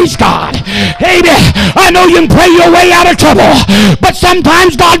through. Praise God. Amen. I know you can pray your way out of trouble, but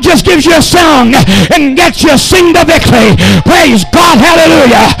sometimes God just gives you a song and gets you sing the victory. Praise God.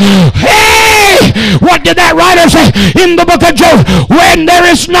 Hallelujah. Hey! What did that writer say in the book of Job? When there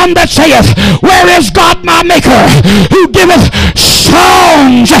is none that saith, where is God my maker, who giveth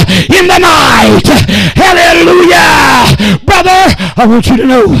songs in the night? Hallelujah. Brother, I want you to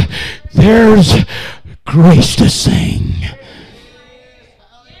know there's grace to sing.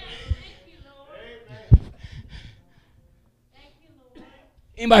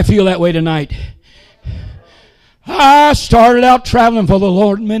 Anybody feel that way tonight? I started out traveling for the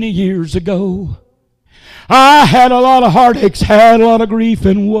Lord many years ago. I had a lot of heartaches, had a lot of grief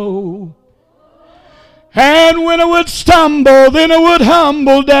and woe. And when I would stumble, then I would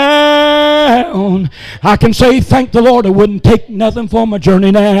humble down. I can say, thank the Lord, I wouldn't take nothing for my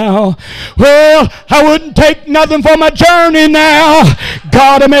journey now. Well, I wouldn't take nothing for my journey now.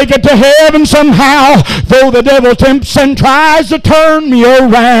 Gotta make it to heaven somehow, though the devil tempts and tries to turn me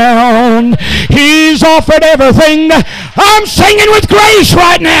around. He's offered everything. I'm singing with grace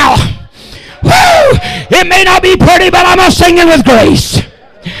right now. Woo! It may not be pretty, but I'm singing with grace.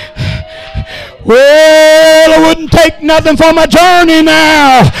 Well, I wouldn't take nothing for my journey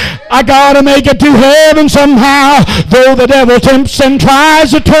now. I gotta make it to heaven somehow, though the devil tempts and tries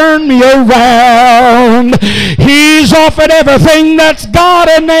to turn me around. He's offered everything that's got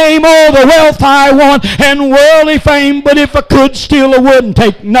a name, all the wealth I want, and worldly fame, but if I could still, I wouldn't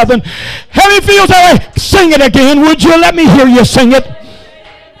take nothing. How many feels that way? Sing it again, would you? Let me hear you sing it.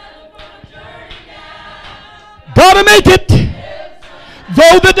 Gotta make it,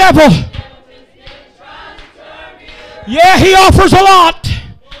 though the devil. Yeah, he offers a lot.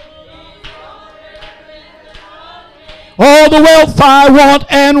 All the wealth I want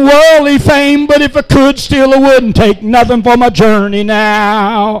and worldly fame, but if I could still, I wouldn't take nothing for my journey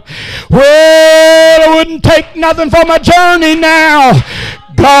now. Well, I wouldn't take nothing for my journey now.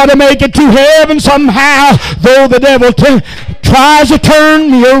 Gotta make it to heaven somehow, though the devil tries to turn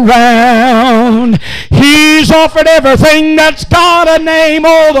me around. He's offered everything that's got a name,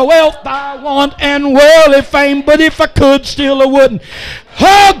 all the wealth I want and worldly fame, but if I could still, I wouldn't.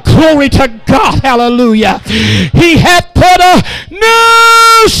 Oh, glory to God. Hallelujah. He hath put a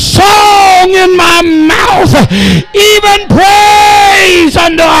new song in my mouth, even praise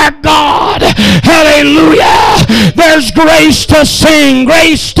unto our God. Hallelujah. There's grace to sing,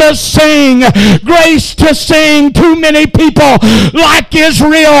 grace to sing, grace to sing. Too many people like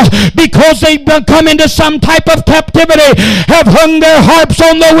Israel, because they've come into some type of captivity, have hung their harps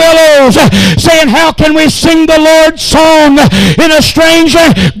on the willows, saying, how can we sing the Lord's song in a strange?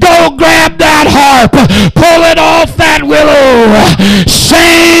 Go grab that harp, pull it off that willow,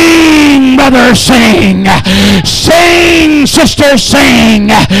 sing, brother, sing, sing, sister,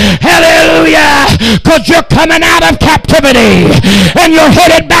 sing, hallelujah, because you're coming out of captivity and you're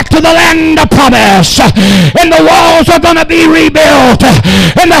headed back to the land of promise, and the walls are going to be rebuilt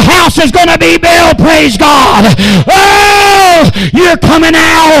and the house is going to be built. Praise God. Oh, you're coming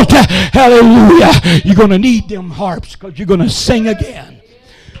out, hallelujah. You're going to need them harps, because you're going to sing again.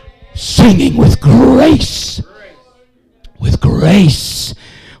 Singing with grace. With grace.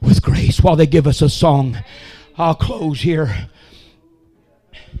 With grace. While they give us a song, I'll close here.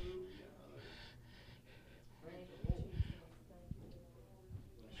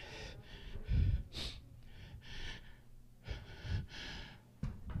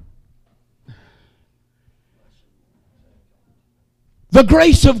 The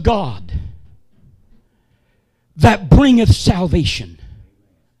grace of God that bringeth salvation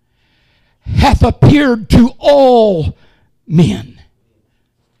hath appeared to all men,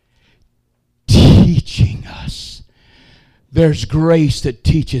 teaching us. There's grace that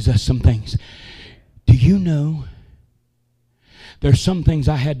teaches us some things. Do you know there's some things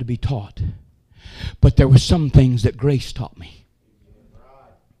I had to be taught, but there were some things that grace taught me.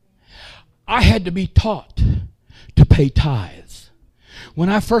 I had to be taught to pay tithes. When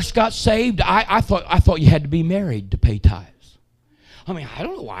I first got saved, I thought you had to be married to pay tithes. I mean, I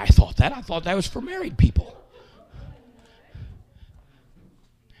don't know why I thought that. I thought that was for married people.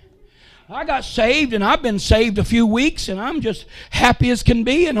 I got saved, and I've been saved a few weeks, and I'm just happy as can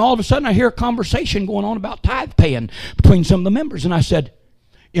be, and all of a sudden I hear a conversation going on about tithe paying between some of the members, and I said,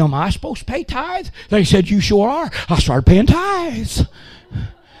 am I supposed to pay tithe? They said, you sure are. I started paying tithes.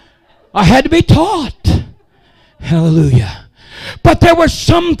 I had to be taught. Hallelujah. But there were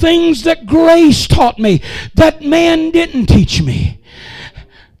some things that grace taught me that man didn't teach me.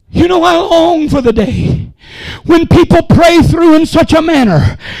 You know, I long for the day when people pray through in such a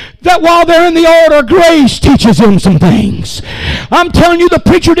manner that while they're in the altar, grace teaches them some things. I'm telling you, the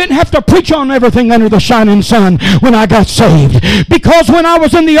preacher didn't have to preach on everything under the shining sun when I got saved. Because when I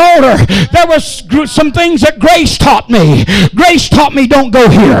was in the altar, there was some things that grace taught me. Grace taught me don't go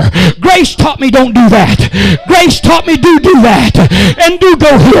here. Grace taught me don't do that. Grace taught me do that. And do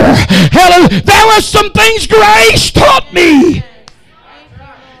go here. Hallelujah. There were some things grace taught me.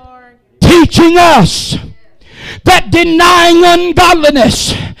 Teaching us that denying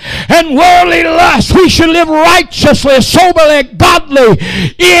ungodliness and worldly lust, we should live righteously, soberly, godly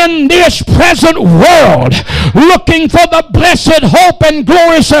in this present world, looking for the blessed hope and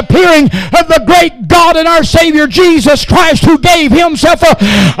glorious appearing of the great God and our Savior Jesus Christ, who gave himself up.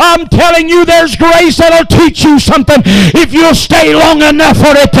 I'm telling you, there's grace that'll teach you something if you'll stay long enough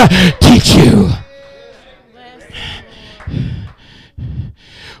for it to teach you.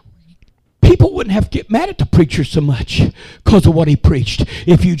 People wouldn't have to get mad at the preacher so much because of what he preached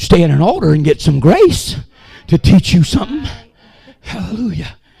if you'd stay in an altar and get some grace to teach you something.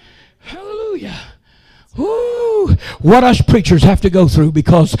 Hallelujah. Hallelujah. Ooh, what us preachers have to go through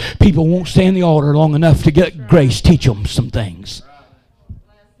because people won't stay in the altar long enough to get grace, teach them some things.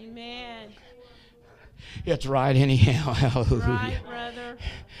 Amen. It's right anyhow. Hallelujah. Right, brother.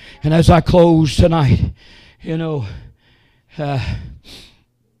 And as I close tonight, you know,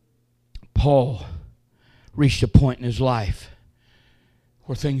 Paul reached a point in his life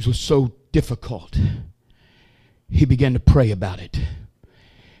where things were so difficult. He began to pray about it.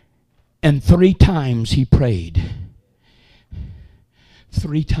 And 3 times he prayed.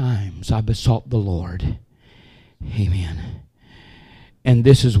 3 times I besought the Lord. Amen. And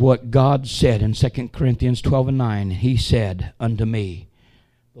this is what God said in 2 Corinthians 12:9. He said unto me,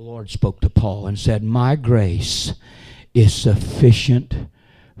 the Lord spoke to Paul and said, my grace is sufficient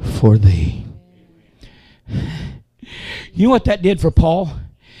for thee. You know what that did for Paul?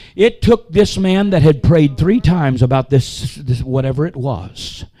 It took this man that had prayed 3 times about this whatever it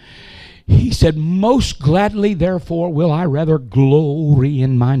was. He said, most gladly therefore will I rather glory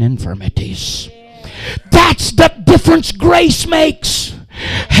in mine infirmities. That's the difference grace makes.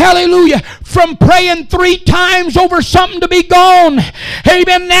 Hallelujah. From praying 3 times over something to be gone.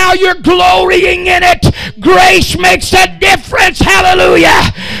 Amen. Now you're glorying in it. Grace makes a difference. Hallelujah.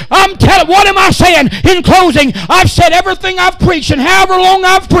 I'm telling, what am I saying? In closing, I've said everything I've preached, and however long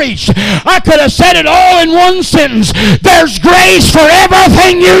I've preached, I could have said it all in one sentence. There's grace for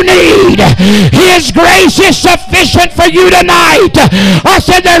everything you need. His grace is sufficient for you tonight. I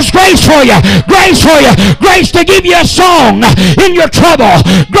said there's grace for you. Grace for you. Grace to give you a song in your trouble.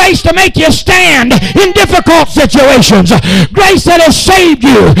 Grace to make you stand in difficult situations. Grace that has saved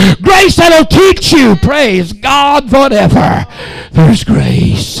you. Grace that will teach you. Praise God forever. There's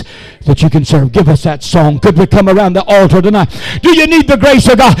grace that you can serve. Give us that song. Could we come around the altar tonight? Do you need the grace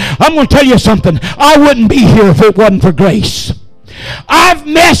of God? I'm going to tell you something. I wouldn't be here if it wasn't for grace. I've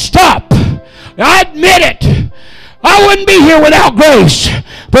messed up. I admit it. I wouldn't be here without grace.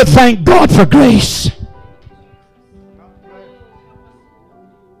 But thank God for grace.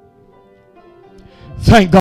 Thank God.